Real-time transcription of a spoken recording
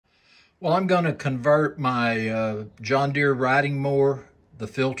Well, I'm going to convert my John Deere riding mower, the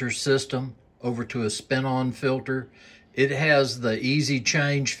filter system, over to a spin-on filter. It has the Easy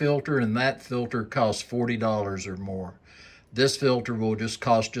Change filter, and that filter costs $40 or more. This filter will just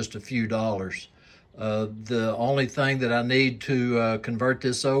cost just a few dollars. The only thing that I need to convert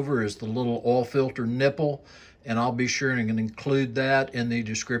this over is the little oil filter nipple, and I'll be sure and include that in the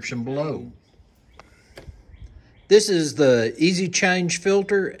description below. This is the Easy Change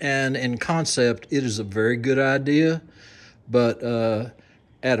filter, and in concept, it is a very good idea, but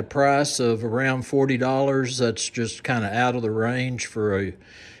at a price of around $40, that's just kind of out of the range for a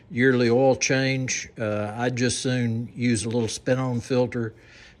yearly oil change. I'd just soon use a little spin-on filter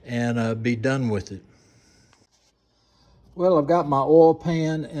and be done with it. Well, I've got my oil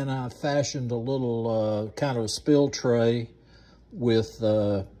pan, and I fashioned a little kind of a spill tray with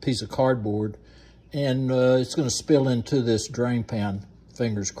a piece of cardboard. And it's going to spill into this drain pan,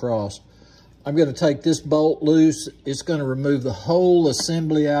 fingers crossed. I'm going to take this bolt loose. It's going to remove the whole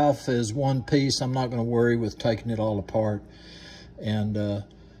assembly off as one piece. I'm not going to worry with taking it all apart. And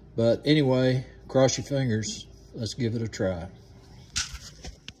but anyway, cross your fingers. Let's give it a try.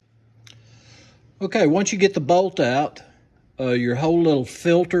 Okay, once you get the bolt out, your whole little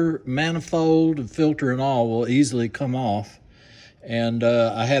filter, manifold, and filter and all will easily come off. And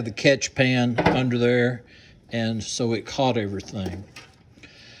I have the catch pan under there, and so it caught everything.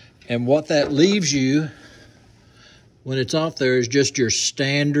 And what that leaves you when it's off there is just your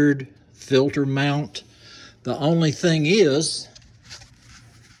standard filter mount. The only thing is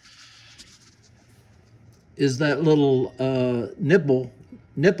that little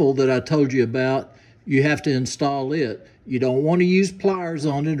nipple that I told you about. You have to install it. You don't want to use pliers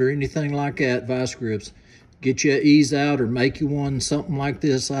on it or anything like that, vice grips. Get you an ease out or make you one, something like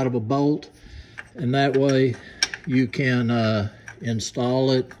this out of a bolt. And that way you can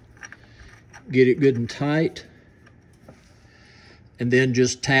install it, get it good and tight, and then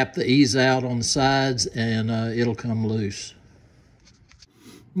just tap the ease out on the sides and it'll come loose.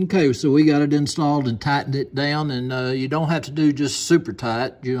 Okay, so we got it installed and tightened it down, and you don't have to do just super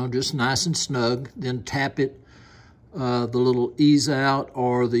tight, you know, just nice and snug. Then tap it, the little ease out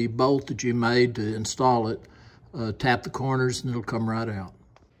or the bolt that you made to install it. Tap the corners and it'll come right out.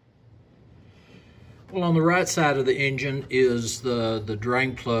 Well, on the right side of the engine is the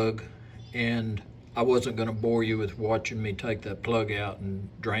drain plug, and I wasn't going to bore you with watching me take that plug out and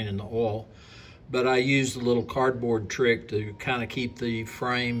draining the oil, but I used the little cardboard trick to kind of keep the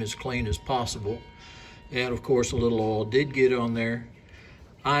frame as clean as possible. And of course, a little oil did get on there.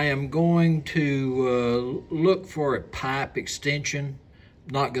 I am going to look for a pipe extension.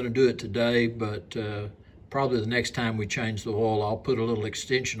 Not going to do it today, but probably the next time we change the oil, I'll put a little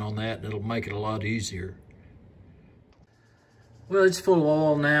extension on that, and it'll make it a lot easier. Well, it's full of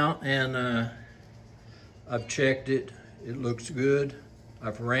oil now, and I've checked it. It looks good.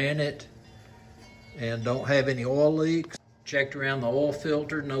 I've ran it and don't have any oil leaks. Checked around the oil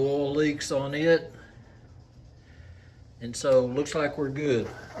filter, no oil leaks on it. And so looks like we're good.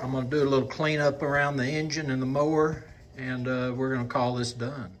 I'm gonna do a little cleanup around the engine and the mower, and we're gonna call this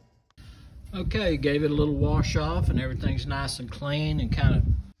done. Okay, gave it a little wash off, and everything's nice and clean and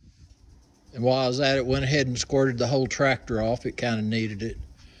and while I was at it, went ahead and squirted the whole tractor off. It kind of needed it.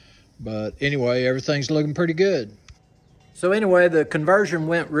 But anyway, everything's looking pretty good. So anyway, the conversion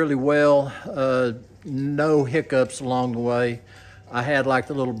went really well. No hiccups along the way. I had like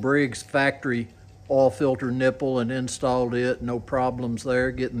the little Briggs factory oil filter nipple and installed it. No problems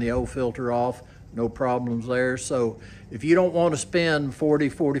there. Getting the oil filter off. No problems there. So if you don't want to spend $40,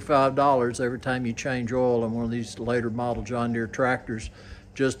 $45 every time you change oil on one of these later model John Deere tractors,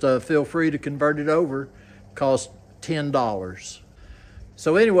 just feel free to convert it over. Costs $10.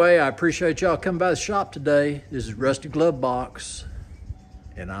 So anyway, I appreciate y'all coming by the shop today. This is Rusty Glove Box,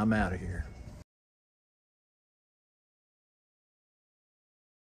 and I'm out of here.